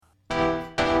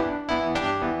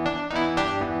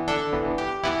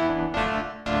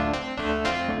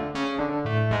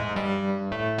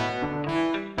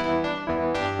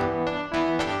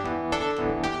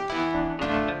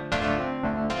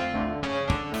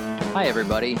Hi,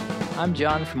 everybody. I'm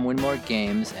John from Winmore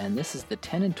Games, and this is the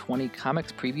 10 and 20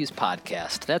 Comics Previews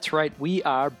Podcast. That's right, we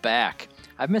are back.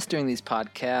 I've missed doing these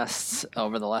podcasts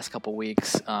over the last couple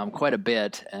weeks quite a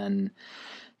bit, and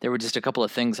there were just a couple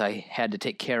of things I had to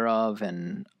take care of,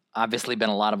 and obviously been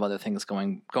a lot of other things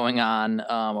going on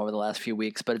over the last few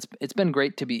weeks. But it's been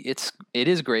great to be. It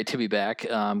is great to be back.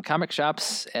 Comic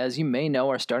shops, as you may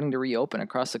know, are starting to reopen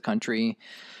across the country.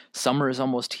 Summer is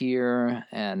almost here,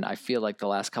 and I feel like the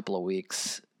last couple of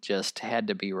weeks just had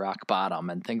to be rock bottom,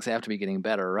 and things have to be getting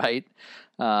better, right?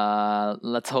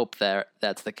 Let's hope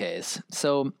that's the case.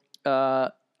 So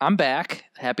I'm back.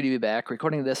 Happy to be back.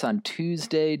 Recording this on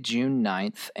Tuesday, June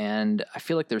 9th, and I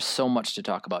feel like there's so much to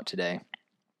talk about today.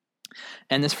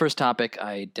 And this first topic,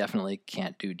 I definitely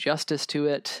can't do justice to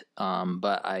it,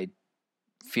 but I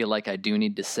feel like I do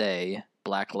need to say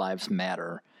Black Lives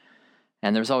Matter.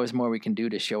 And there's always more we can do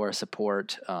to show our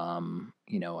support.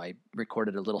 I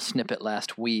recorded a little snippet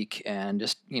last week and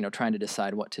just, trying to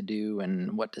decide what to do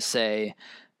and what to say.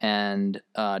 And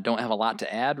don't have a lot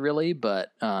to add, really,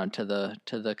 but to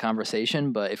the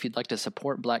conversation. But if you'd like to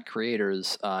support Black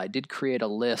creators, I did create a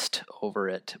list over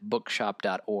at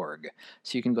bookshop.org.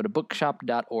 So you can go to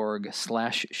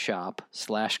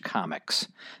bookshop.org/shop/comics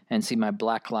and see my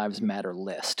Black Lives Matter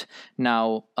list.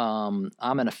 Now, I'm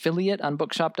an affiliate on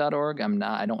bookshop.org.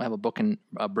 I don't have a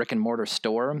brick and mortar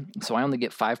store, so I only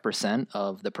get 5%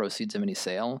 of the proceeds of any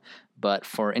sale. But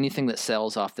for anything that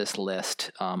sells off this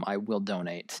list, I will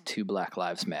donate to Black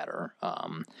Lives Matter.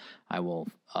 I will.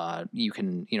 You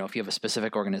can, if you have a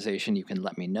specific organization, you can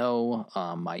let me know.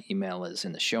 My email is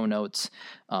in the show notes.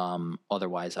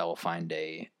 Otherwise, I will find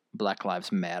a Black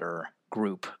Lives Matter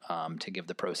group to give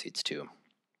the proceeds to.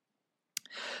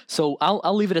 So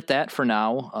I'll leave it at that for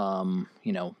now.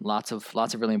 Lots of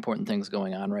really important things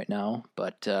going on right now,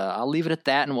 but I'll leave it at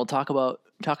that, and we'll talk about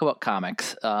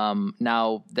comics.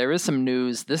 Now there is some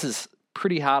news. This is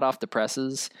pretty hot off the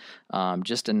presses.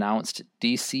 Just announced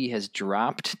DC has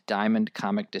dropped Diamond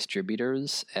Comic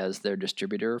Distributors as their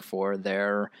distributor for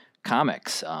their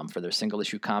comics, for their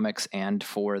single-issue comics and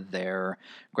for their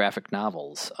graphic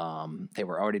novels. They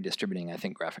were already distributing, I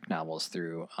think, graphic novels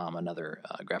through another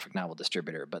graphic novel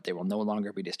distributor, but they will no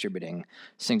longer be distributing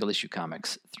single-issue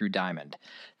comics through Diamond.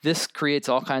 This creates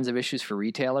all kinds of issues for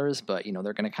retailers, but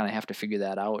they're going to kind of have to figure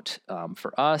that out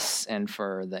for us and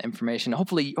for the information.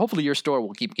 Hopefully your store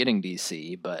will keep getting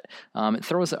DC, but it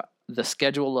throws the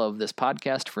schedule of this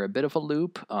podcast for a bit of a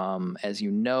loop. As you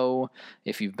know,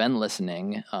 if you've been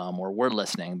listening or were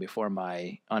listening before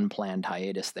my unplanned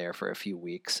hiatus there for a few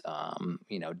weeks,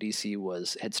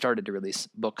 DC had started to release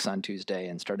books on Tuesday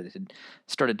and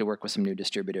started to work with some new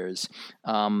distributors.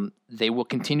 They will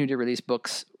continue to release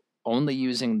books only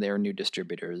using their new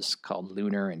distributors called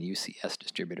Lunar and UCS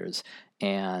distributors,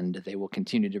 and they will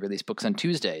continue to release books on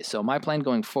Tuesday. So my plan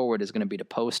going forward is going to be to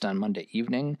post on Monday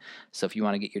evening. So if you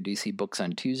want to get your DC books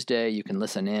on Tuesday, you can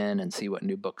listen in and see what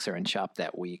new books are in shop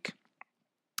that week.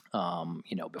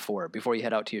 Before you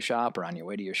head out to your shop or on your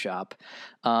way to your shop.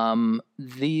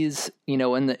 These,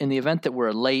 in the event that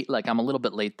we're late, like I'm a little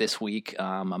bit late this week.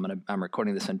 I'm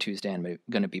recording this on Tuesday and I'm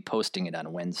going to be posting it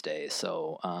on Wednesday.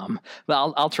 So,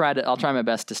 I'll try my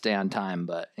best to stay on time.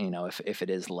 But if it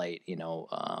is late,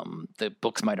 the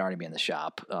books might already be in the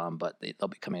shop. But they'll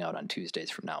be coming out on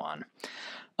Tuesdays from now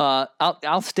on.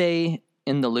 I'll stay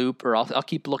in the loop, or I'll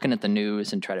keep looking at the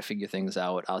news and try to figure things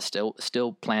out. I'll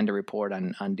still plan to report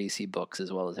on DC books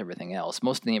as well as everything else.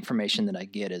 Most of the information that I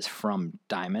get is from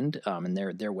Diamond and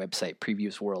their website,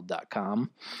 previewsworld.com.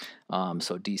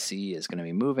 So DC is going to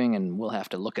be moving, and we'll have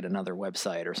to look at another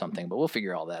website or something, but we'll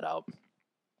figure all that out.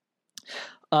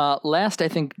 Last, I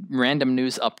think, random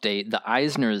news update, the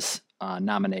Eisner's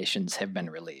nominations have been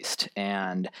released.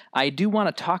 And I do want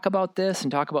to talk about this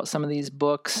and talk about some of these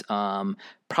books.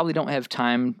 Probably don't have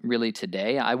time really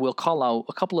today. I will call out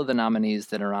a couple of the nominees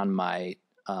that are on my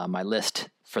list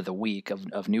for the week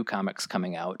of new comics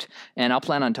coming out, and I'll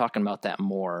plan on talking about that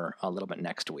more a little bit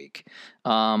next week.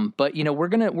 But we're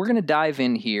gonna dive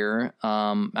in here.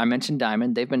 I mentioned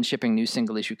Diamond; they've been shipping new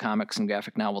single issue comics and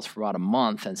graphic novels for about a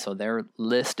month, and so their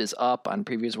list is up on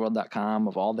previewsworld.com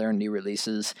of all their new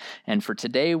releases. And for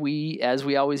today, as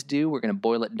we always do, we're gonna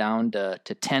boil it down to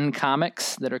 10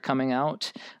 comics that are coming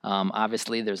out.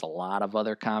 Obviously, there's a lot of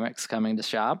other comics coming to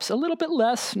shops, a little bit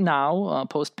less now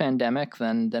post pandemic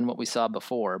than what we saw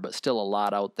before. But still a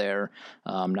lot out there.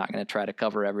 I'm not going to try to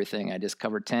cover everything. I just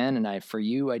covered 10, and I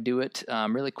do it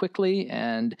really quickly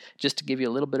and just to give you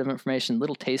a little bit of information,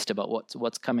 little taste about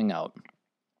what's coming out.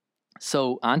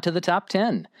 So on to the top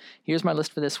 10. Here's my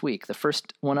list for this week. The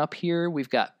first one up here,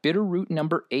 we've got Bitterroot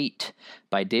number 8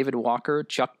 by David Walker,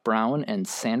 Chuck Brown, and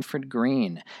Sanford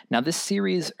Greene. Now, this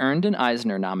series earned an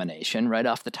Eisner nomination. Right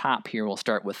off the top here, we'll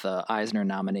start with the Eisner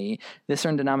nominee. This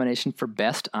earned a nomination for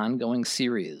Best Ongoing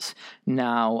Series.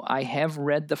 Now, I have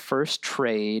read the first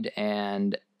trade,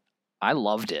 and I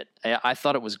loved it. I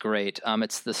thought it was great.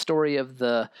 It's the story of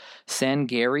the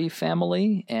Sangari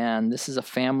family, and this is a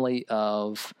family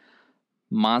of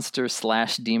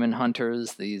monster/demon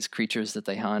hunters. These creatures that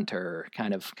they hunt are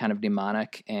kind of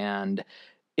demonic, and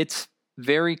it's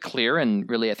very clear, and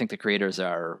really I think the creators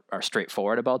are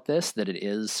straightforward about this, that it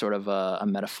is sort of a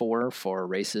metaphor for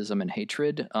racism and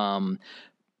hatred.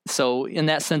 So in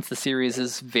that sense, the series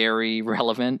is very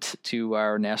relevant to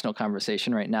our national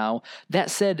conversation right now. That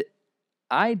said,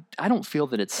 I don't feel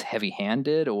that it's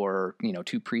heavy-handed or,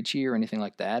 too preachy or anything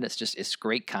like that. It's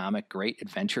great comic, great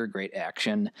adventure, great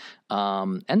action.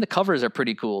 And the covers are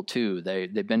pretty cool too.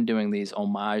 They've been doing these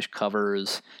homage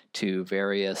covers to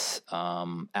various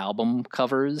album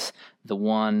covers. The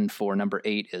one for number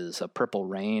 8 is a Purple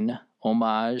Rain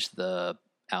homage, the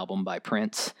album by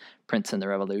Prince and the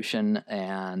Revolution,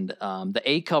 and the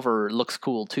A cover looks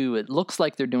cool too. It looks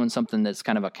like they're doing something that's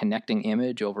kind of a connecting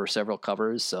image over several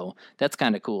covers, so that's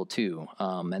kind of cool too.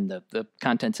 And the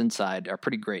contents inside are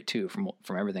pretty great too,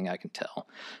 from everything I can tell.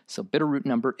 So Bitterroot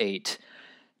number 8.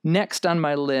 Next on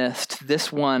my list,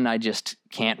 this one I just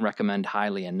can't recommend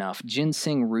highly enough.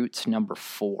 Ginseng Roots number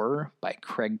 4 by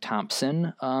Craig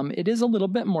Thompson. It is a little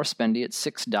bit more spendy. It's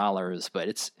 $6, but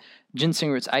it's Ginseng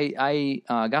Roots. I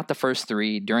got the first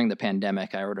 3 during the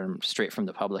pandemic. I ordered them straight from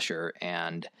the publisher.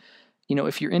 And,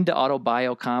 if you're into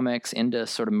autobio comics, into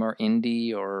sort of more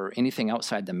indie or anything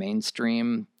outside the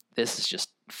mainstream, this is just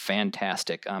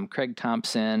fantastic. Craig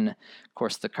Thompson, of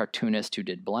course, the cartoonist who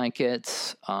did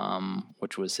Blankets,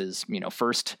 which was his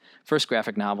first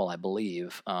graphic novel, I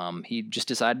believe. He just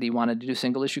decided he wanted to do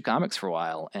single issue comics for a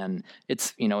while, and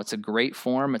it's a great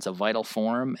form, it's a vital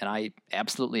form, and I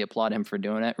absolutely applaud him for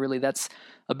doing it. Really, that's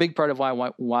a big part of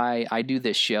why I do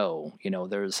this show.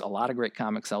 There's a lot of great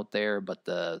comics out there, but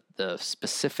the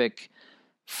specific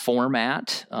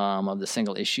format of the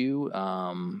single issue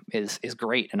is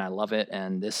great, and I love it.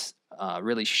 And this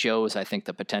really shows, I think,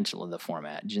 the potential of the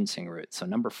format, Ginseng Roots. So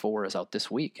number 4 is out this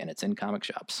week, and it's in comic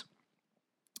shops.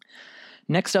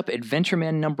 Next up,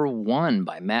 Adventureman number 1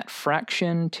 by Matt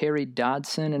Fraction, Terry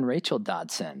Dodson, and Rachel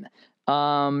Dodson.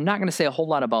 Not going to say a whole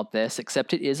lot about this,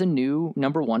 except it is a new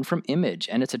number 1 from Image,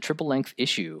 and it's a triple-length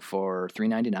issue for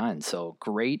 $3.99, so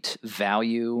great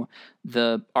value.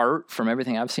 The art, from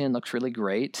everything I've seen, looks really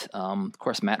great. Of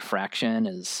course, Matt Fraction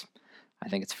is, I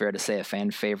think it's fair to say, a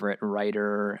fan favorite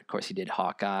writer. Of course, he did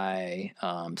Hawkeye,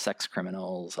 Sex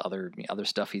Criminals, other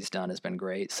stuff he's done has been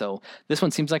great. So this one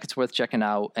seems like it's worth checking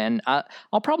out. And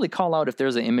I'll probably call out if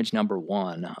there's an Image number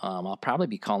 1. I'll probably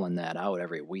be calling that out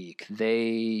every week.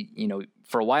 They,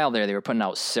 for a while there, they were putting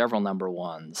out several number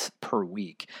 1s per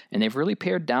week, and they've really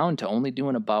pared down to only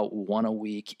doing about 1 a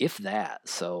week, if that.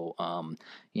 So,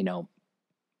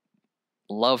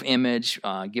 love Image,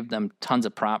 give them tons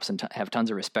of props and have tons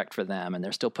of respect for them, and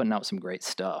they're still putting out some great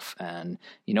stuff. And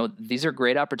these are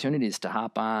great opportunities to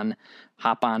hop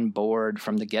on board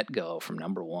from the get-go from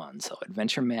number 1. So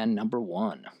Adventureman number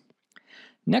 1.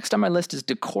 Next on my list is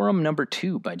Decorum number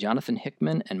 2 by Jonathan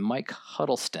Hickman and Mike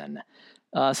Huddleston.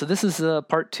 So this is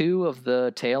part 2 of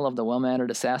the tale of the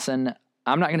well-mannered assassin.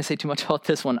 I'm not going to say too much about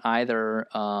this one either.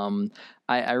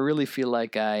 I really feel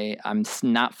like I'm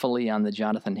not fully on the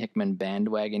Jonathan Hickman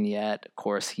bandwagon yet. Of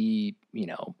course, he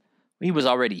was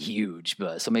already huge,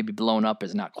 so maybe blown up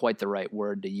is not quite the right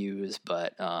word to use.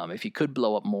 But if he could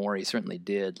blow up more, he certainly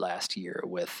did last year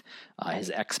with his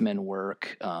X-Men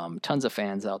work. Tons of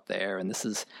fans out there, and this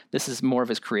is more of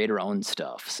his creator-owned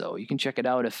stuff. So you can check it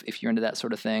out if you're into that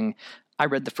sort of thing. I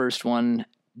read the first one.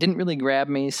 Didn't really grab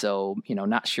me, so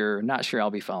not sure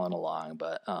I'll be following along,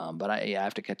 but I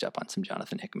have to catch up on some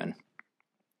Jonathan Hickman.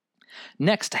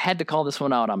 Next, I had to call this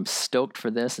one out. I'm stoked for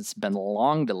this. It's been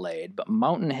long delayed, but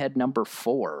Mountainhead number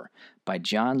 4 by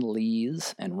John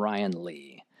Lees and Ryan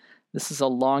Lee. This is a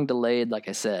long delayed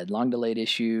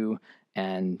issue,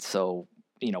 and so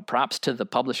props to the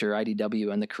publisher,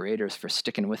 IDW, and the creators for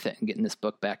sticking with it and getting this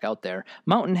book back out there.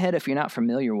 Mountainhead, if you're not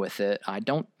familiar with it, I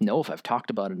don't know if I've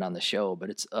talked about it on the show, but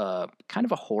it's kind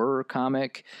of a horror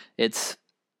comic. It's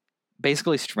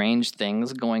basically strange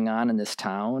things going on in this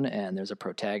town, and there's a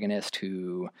protagonist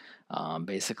who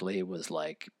basically was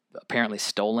like apparently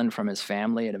stolen from his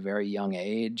family at a very young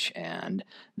age, and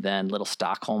then little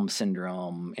Stockholm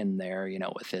syndrome in there,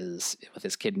 with his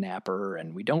kidnapper,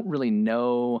 and we don't really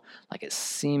know. Like, it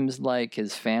seems like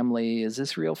his family is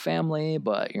this real family,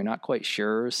 but you're not quite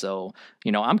sure. So,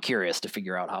 I'm curious to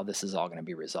figure out how this is all going to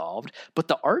be resolved. But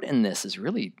the art in this is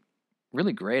really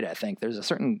really great. I think there's a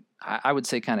certain, I would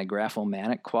say, kind of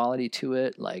graphomanic quality to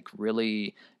it, like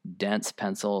really dense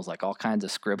pencils, like all kinds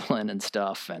of scribbling and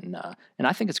stuff, and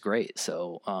I think it's great.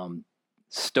 So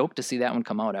stoked to see that one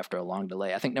come out after a long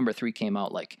delay. I think number 3 came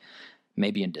out like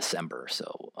maybe in December,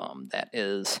 so that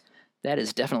is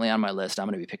definitely on my list. I'm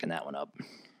going to be picking that one up.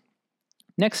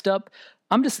 Next up,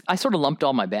 I sort of lumped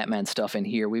all my Batman stuff in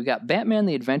here. We've got Batman: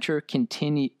 The Adventures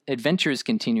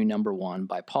Continue number 1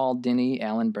 by Paul Dini,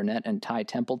 Alan Burnett, and Ty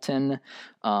Templeton.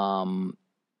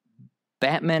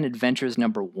 Batman Adventures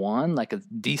number 1, like a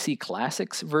DC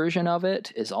Classics version of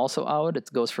it, is also out.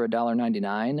 It goes for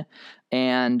 $1.99.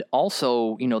 And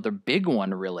also, the big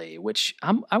one, really, which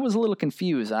I was a little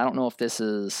confused. I don't know if this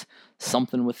is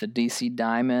something with the DC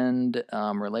Diamond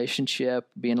relationship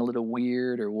being a little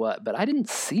weird or what, but I didn't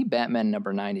see Batman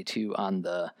number 92 on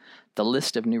the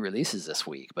list of new releases this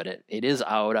week, but it is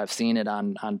out. I've seen it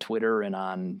on Twitter and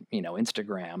on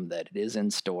Instagram that it is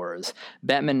in stores.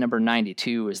 Batman number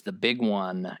 92 is the big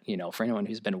one, for anyone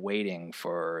who's been waiting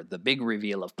for the big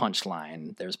reveal of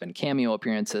Punchline. There's been cameo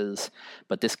appearances,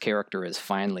 but this character is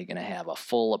finally going to have a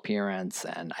full appearance,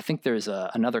 and I think there's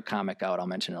another comic out I'll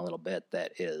mention in a little bit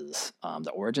that is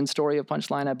the origin story of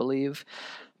Punchline, I believe.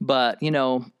 But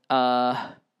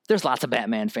there's lots of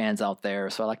Batman fans out there,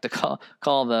 so I like to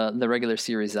call the regular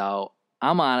series out.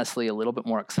 I'm honestly a little bit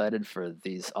more excited for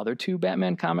these other 2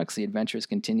 Batman comics, The Adventures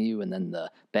Continue, and then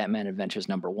the Batman Adventures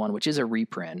number 1, which is a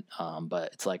reprint.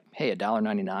 But it's like, hey,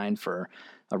 $1.99 for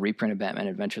a reprint of Batman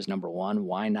Adventures number 1.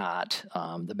 Why not?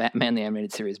 The Batman, the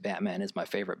animated series Batman, is my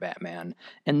favorite Batman.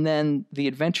 And then The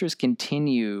Adventures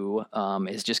Continue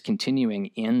is just continuing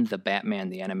in the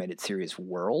Batman, the animated series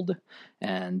world.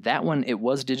 And that one, it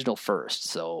was digital first.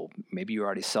 So maybe you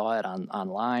already saw it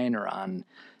online or on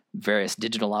various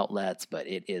digital outlets, but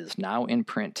it is now in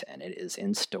print and it is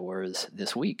in stores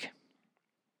this week.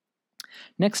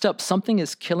 Next up, Something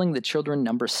is Killing the Children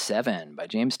number 7 by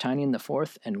James Tynion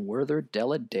IV and Werther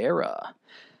Dell'Edera.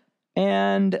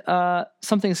 And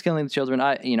Something is Killing the Children,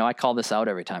 I call this out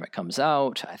every time it comes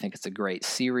out. I think it's a great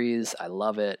series. I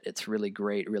love it. It's really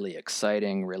great, really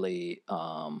exciting, really,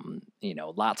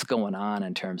 lots going on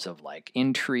in terms of like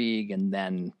intrigue and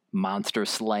then monster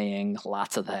slaying,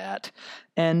 lots of that.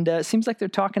 And it seems like they're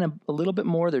talking a little bit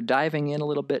more. They're diving in a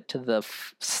little bit to the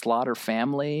Slaughter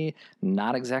family.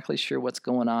 Not exactly sure what's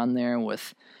going on there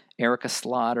with Erica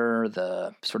Slaughter,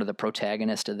 the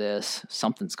protagonist of this.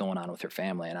 Something's going on with her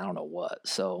family, and I don't know what.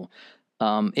 So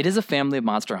it is a family of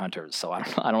monster hunters. So I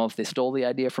don't know if they stole the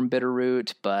idea from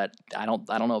Bitterroot, but I don't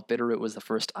know if Bitterroot was the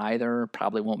first either.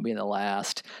 Probably won't be the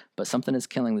last. But Something is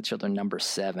Killing the Children number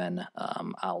 7.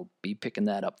 I'll be picking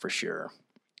that up for sure.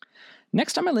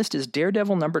 Next on my list is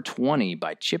Daredevil number 20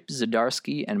 by Chip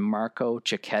Zdarsky and Marco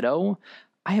Checchetto.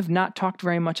 I have not talked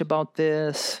very much about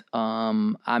this.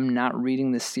 I'm not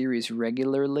reading this series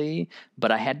regularly,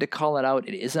 but I had to call it out.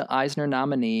 It is an Eisner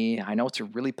nominee. I know it's a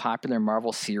really popular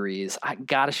Marvel series. I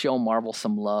gotta show Marvel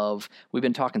some love. We've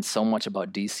been talking so much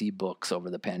about DC books over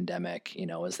the pandemic,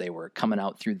 as they were coming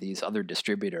out through these other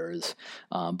distributors.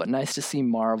 But nice to see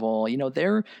Marvel.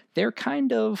 They're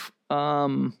kind of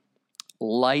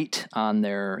light on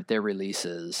their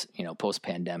releases,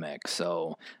 post-pandemic.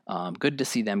 So good to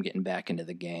see them getting back into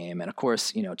the game. And of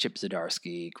course, Chip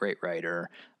Zdarsky, great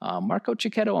writer. Marco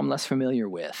Checchetto, I'm less familiar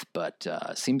with, but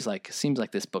seems like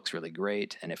this book's really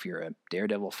great. And if you're a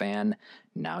Daredevil fan,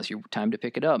 now's your time to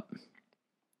pick it up.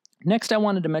 Next, I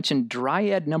wanted to mention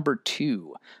Dryad number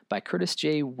 2 by Curtis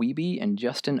J. Wiebe and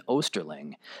Justin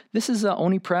Osterling. This is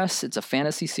Oni Press. It's a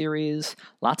fantasy series,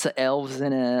 lots of elves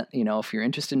in it. If you're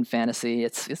interested in fantasy,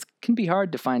 it can be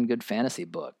hard to find good fantasy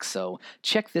books. So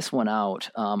check this one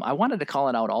out. I wanted to call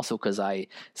it out also because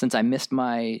since I missed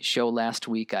my show last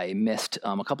week, I missed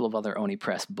a couple of other Oni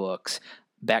Press books.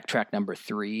 Backtrack number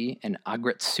 3 and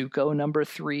Agretsuko number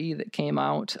 3 that came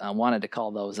out. I wanted to call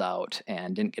those out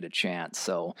and didn't get a chance.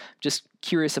 So just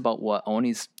curious about what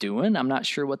Oni's doing. I'm not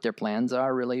sure what their plans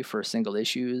are really for single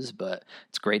issues, but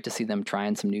it's great to see them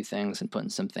trying some new things and putting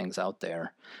some things out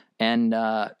there. And,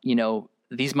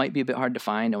 these might be a bit hard to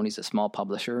find. Oni's a small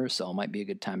publisher, so it might be a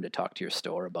good time to talk to your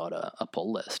store about a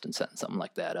pull list and setting something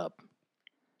like that up.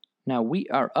 Now we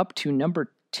are up to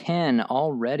number 10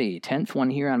 already. 10th one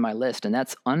here on my list, and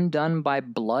that's Undone by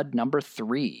Blood number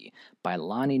 3 by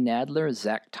Lonnie Nadler,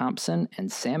 Zach Thompson,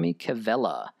 and Sammy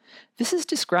Cavella. This is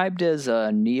described as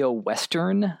a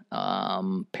neo-Western,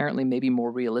 apparently maybe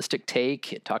more realistic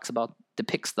take. It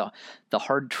depicts the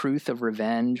hard truth of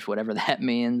revenge, whatever that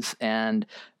means, and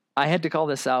I had to call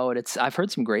this out. I've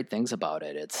heard some great things about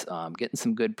it. It's getting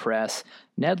some good press.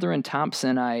 Nadler and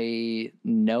Thompson I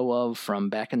know of from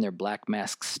back in their Black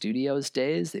Mask Studios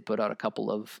days. They put out a couple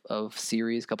of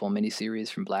miniseries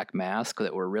from Black Mask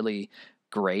that were really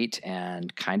great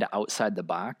and kind of outside the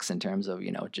box in terms of,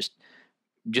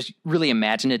 just really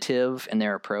imaginative in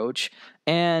their approach.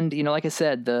 And, like I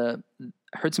said,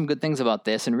 heard some good things about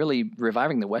this, and really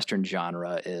reviving the Western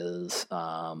genre is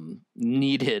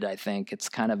needed, I think. It's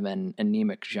kind of an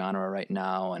anemic genre right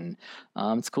now, and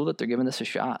it's cool that they're giving this a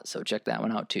shot, so check that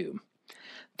one out too.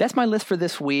 That's my list for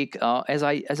this week. As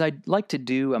I like to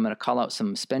do, I'm going to call out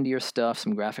some spendier stuff,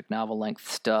 some graphic novel length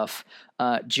stuff.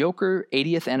 Joker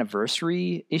 80th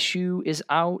anniversary issue is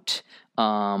out.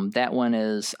 That one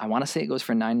is, I want to say it goes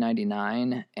for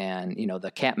 $9.99, and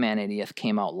the Catman 80th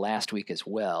came out last week as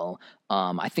well.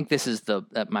 I think this is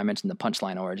I mentioned the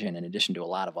Punchline origin in addition to a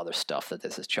lot of other stuff that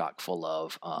this is chock full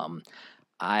of.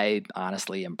 I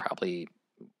honestly am probably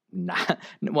not,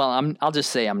 I'll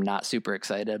just say I'm not super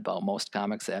excited about most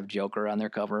comics that have Joker on their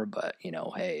cover, but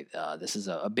hey, this is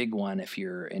a big one if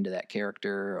you're into that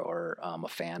character or a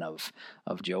fan of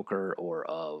Joker or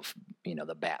of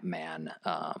the Batman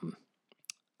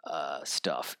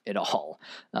stuff at all.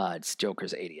 It's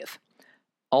Joker's 80th.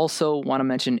 Also want to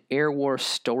mention Air War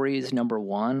Stories number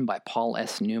 1 by Paul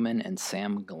S. Newman and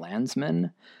Sam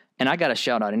Glanzman. And I got to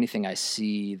shout out anything I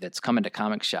see that's coming to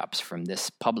comic shops from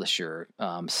this publisher,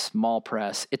 Small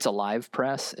Press. It's Alive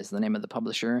Press is the name of the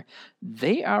publisher.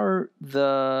 They are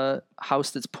the house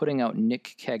that's putting out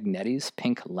Nick Cagnetti's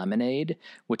Pink Lemonade,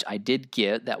 which I did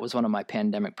get. That was one of my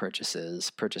pandemic purchases,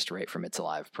 purchased right from It's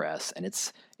Alive Press, and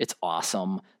it's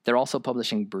awesome. They're also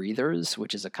publishing Breathers,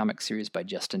 which is a comic series by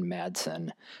Justin Madsen.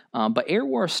 But Air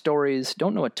War Stories,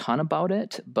 don't know a ton about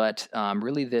it, but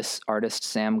really this artist,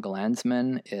 Sam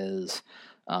Glanzman, is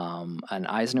an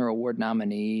Eisner Award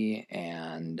nominee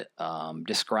and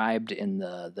described in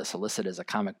the solicit as a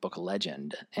comic book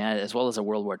legend, and as well as a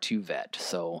World War II vet.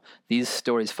 So these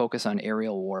stories focus on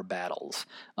aerial war battles.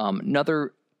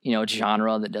 Another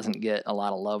genre that doesn't get a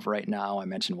lot of love right now. I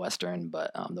mentioned Western, but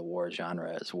the war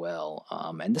genre as well.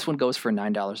 And this one goes for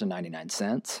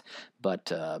 $9.99,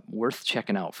 but worth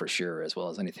checking out for sure, as well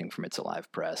as anything from It's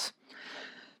Alive Press.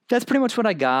 That's pretty much what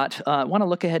I got. I want to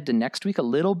look ahead to next week a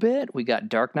little bit. We got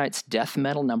Dark Knight's Death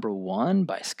Metal number 1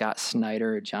 by Scott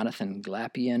Snyder, Jonathan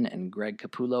Glapion, and Greg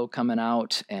Capullo coming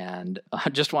out. And I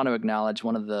just want to acknowledge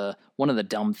one of the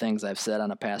dumb things I've said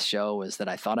on a past show is that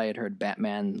I thought I had heard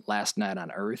Batman Last Night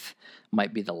on Earth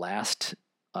might be the last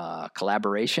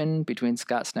collaboration between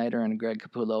Scott Snyder and Greg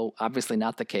Capullo. Obviously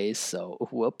not the case, so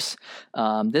whoops.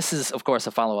 This is, of course,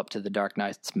 a follow-up to the Dark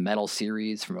Knight's Metal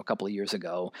series from a couple of years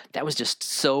ago. That was just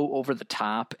so over the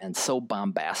top and so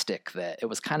bombastic that it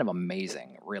was kind of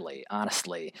amazing, really,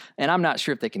 honestly. And I'm not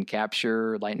sure if they can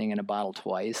capture lightning in a bottle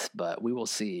twice, but we will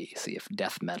see if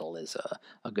Death Metal is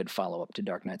a good follow-up to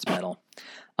Dark Knight's Metal.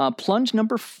 Plunge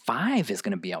number 5 is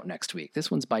going to be out next week.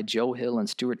 This one's by Joe Hill and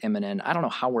Stuart Immonen. I don't know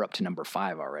how we're up to number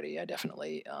 5 already. I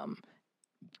definitely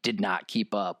did not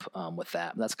keep up with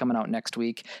that. That's coming out next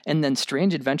week. And then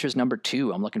Strange Adventures number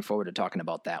 2. I'm looking forward to talking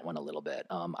about that one a little bit.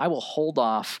 I will hold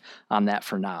off on that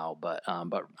for now, but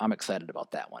I'm excited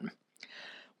about that one.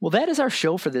 Well, that is our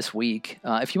show for this week.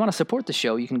 If you want to support the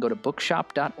show, you can go to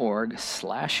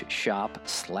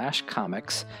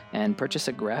bookshop.org/shop/comics and purchase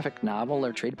a graphic novel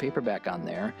or trade paperback on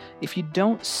there. If you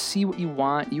don't see what you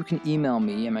want, you can email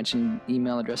me. I mentioned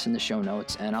email address in the show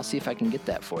notes, and I'll see if I can get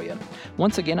that for you.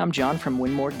 Once again, I'm John from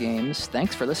Win More Games.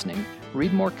 Thanks for listening.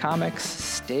 Read more comics,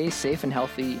 stay safe and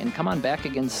healthy, and come on back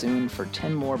again soon for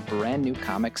 10 more brand new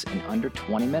comics in under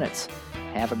 20 minutes.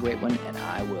 Have a great one, and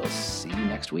I will see you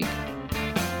next week.